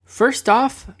First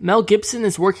off, Mel Gibson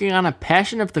is working on a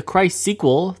Passion of the Christ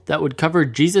sequel that would cover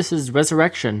Jesus'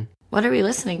 resurrection. What are we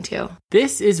listening to?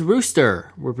 This is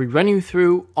Rooster, where we run you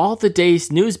through all the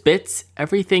day's news bits,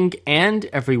 everything and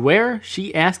everywhere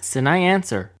she asks and I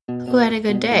answer. Who had a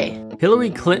good day? Hillary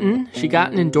Clinton, she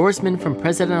got an endorsement from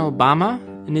President Obama.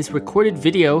 In his recorded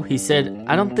video, he said,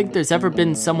 "I don't think there's ever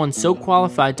been someone so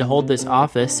qualified to hold this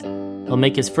office." He'll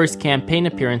make his first campaign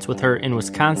appearance with her in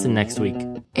Wisconsin next week.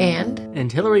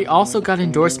 And Hillary also got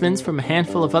endorsements from a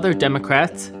handful of other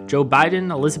Democrats, Joe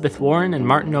Biden, Elizabeth Warren, and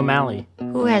Martin O'Malley.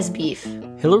 Who has beef?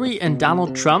 Hillary and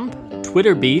Donald Trump,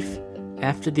 Twitter beef.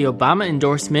 After the Obama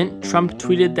endorsement, Trump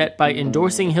tweeted that by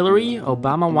endorsing Hillary,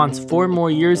 Obama wants 4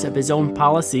 more years of his own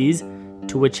policies,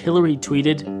 to which Hillary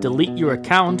tweeted, "Delete your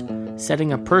account,"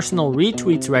 setting a personal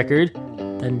retweets record.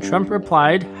 Then Trump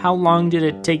replied, "How long did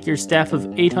it take your staff of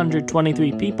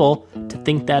 823 people to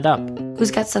think that up?"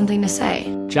 Who's got something to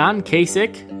say? John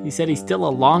Kasich, he said he's still a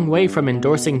long way from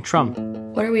endorsing Trump.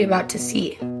 What are we about to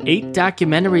see? 8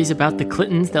 documentaries about the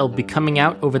Clintons that will be coming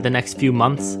out over the next few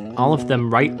months, all of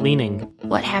them right-leaning.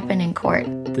 What happened in court?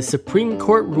 The Supreme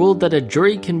Court ruled that a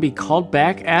jury can be called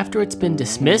back after it's been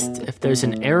dismissed if there's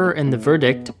an error in the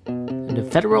verdict. And a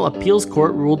federal appeals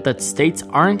court ruled that states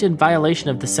aren't in violation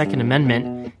of the Second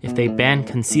Amendment if they ban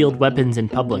concealed weapons in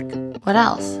public. What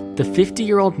else? The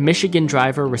 50-year-old Michigan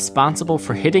driver responsible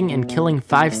for hitting and killing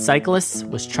 5 cyclists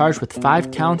was charged with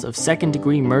 5 counts of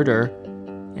second-degree murder.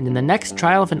 And in the next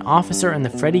trial of an officer in the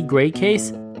Freddie Gray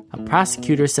case, a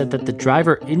prosecutor said that the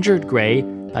driver injured Gray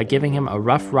by giving him a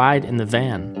rough ride in the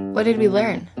van. What did we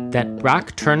learn? That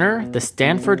Brock Turner, the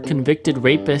Stanford convicted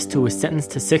rapist who was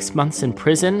sentenced to 6 months in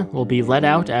prison, will be let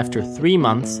out after 3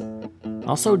 months.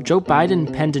 Also, Joe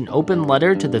Biden penned an open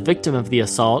letter to the victim of the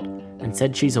assault and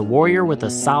said she's a warrior with a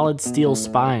solid steel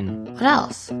spine. What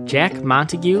else? Jack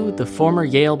Montague, the former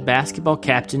Yale basketball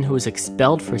captain who was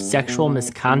expelled for sexual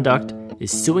misconduct,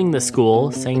 is suing the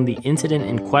school, saying the incident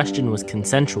in question was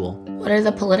consensual. What are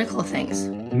the political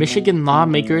things? Michigan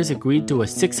lawmakers agreed to a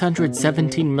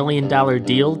 $617 million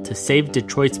deal to save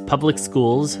Detroit's public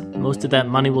schools. Most of that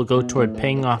money will go toward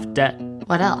paying off debt.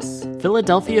 What else?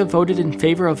 Philadelphia voted in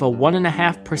favor of a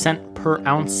 1.5% per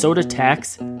ounce soda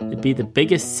tax. It'd be the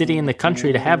biggest city in the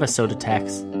country to have a soda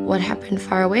tax. What happened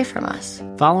far away from us?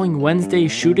 Following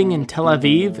Wednesday's shooting in Tel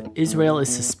Aviv, Israel is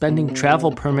suspending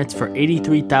travel permits for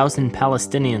 83,000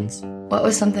 Palestinians. What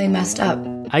was something messed up?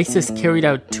 ISIS carried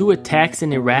out 2 attacks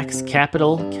in Iraq's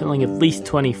capital, killing at least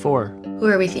 24. Who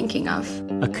are we thinking of?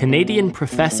 A Canadian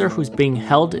professor who's being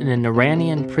held in an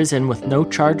Iranian prison with no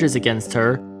charges against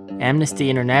her. Amnesty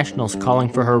International's calling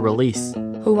for her release.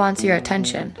 Who wants your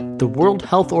attention? The World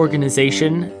Health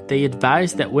Organization, they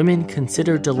advise that women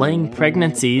consider delaying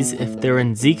pregnancies if they're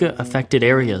in Zika-affected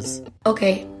areas.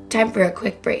 Okay, time for a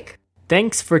quick break.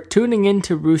 Thanks for tuning in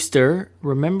to Rooster.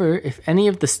 Remember, if any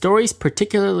of the stories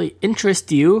particularly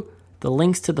interest you, the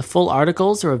links to the full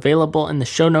articles are available in the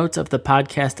show notes of the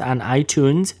podcast on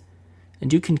iTunes.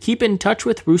 And you can keep in touch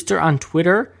with Rooster on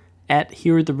Twitter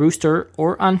 @HearTheRooster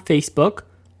or on Facebook,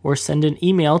 or send an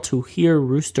email to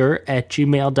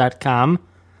hearrooster@gmail.com.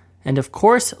 And of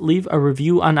course, leave a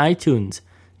review on iTunes.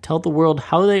 Tell the world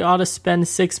how they ought to spend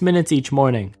 6 minutes each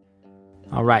morning.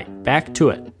 All right, back to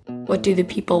it. What do the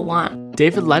people want?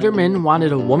 David Letterman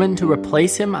wanted a woman to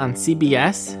replace him on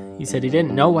CBS. He said he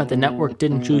didn't know why the network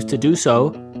didn't choose to do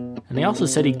so. And he also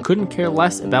said he couldn't care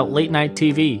less about late-night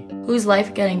TV. Who's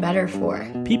life getting better for?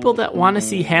 People that want to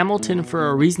see Hamilton for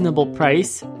a reasonable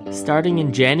price. Starting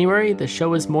in January, the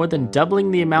show is more than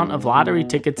doubling the amount of lottery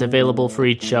tickets available for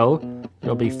each show.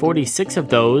 There'll be 46 of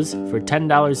those for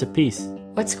 $10 a piece.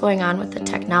 What's going on with the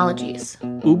technologies?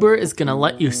 Uber is going to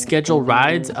let you schedule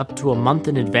rides up to a month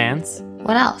in advance.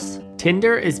 What else?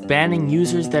 Tinder is banning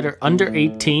users that are under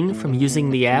 18 from using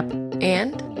the app.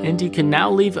 And you can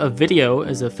now leave a video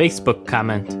as a Facebook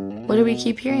comment. What do we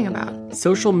keep hearing about?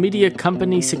 Social media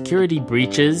company security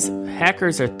breaches.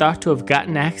 Hackers are thought to have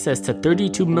gotten access to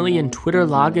 32 million Twitter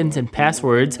logins and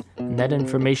passwords, and that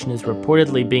information is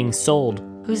reportedly being sold.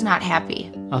 Who's not happy?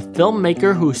 A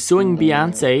filmmaker who's suing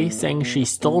Beyoncé, saying she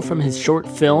stole from his short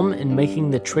film in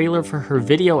making the trailer for her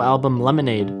video album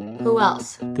Lemonade. Who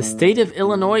else? The state of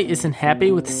Illinois isn't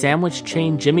happy with sandwich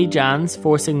chain Jimmy John's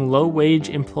forcing low-wage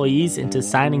employees into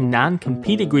signing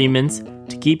non-compete agreements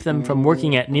to keep them from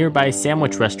working at nearby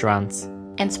sandwich restaurants.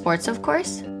 And sports, of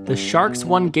course? The Sharks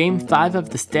won Game 5 of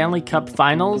the Stanley Cup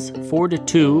Finals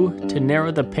 4-2 to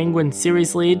narrow the Penguins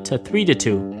series lead to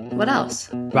 3-2. What else?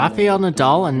 Rafael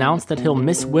Nadal announced that he'll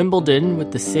miss Wimbledon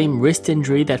with the same wrist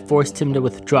injury that forced him to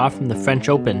withdraw from the French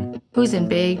Open. Who's in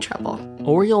big trouble?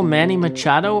 Oriol Manny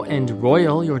Machado and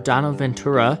Royal Jordano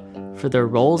Ventura. For their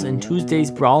roles in Tuesday's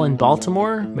brawl in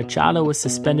Baltimore, Machado was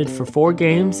suspended for 4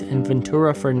 games and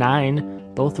Ventura for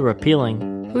 9. Both are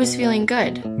appealing. Who's feeling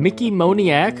good? Mickey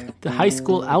Moniak, the high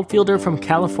school outfielder from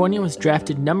California, was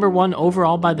drafted number 1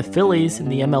 overall by the Phillies in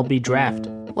the MLB draft.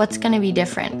 What's going to be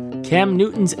different? Cam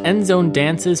Newton's end zone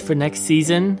dances for next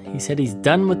season. He said he's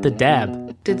done with the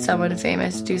dab. Did someone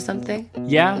famous do something?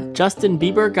 Yeah, Justin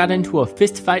Bieber got into a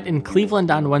fist fight in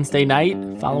Cleveland on Wednesday night,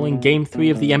 following Game 3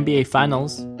 of the NBA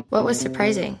Finals. What was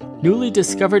surprising? Newly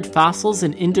discovered fossils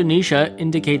in Indonesia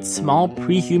indicate small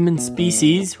pre-human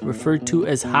species, referred to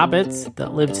as hobbits,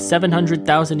 that lived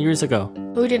 700,000 years ago.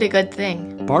 Who did a good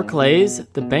thing? Barclays,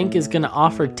 the bank is going to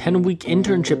offer 10-week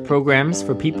internship programs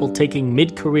for people taking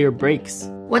mid-career breaks.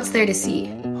 What's there to see?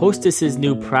 Hostess's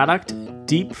new product,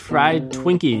 deep-fried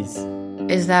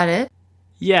Twinkies. Is that it?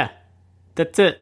 Yeah, that's it.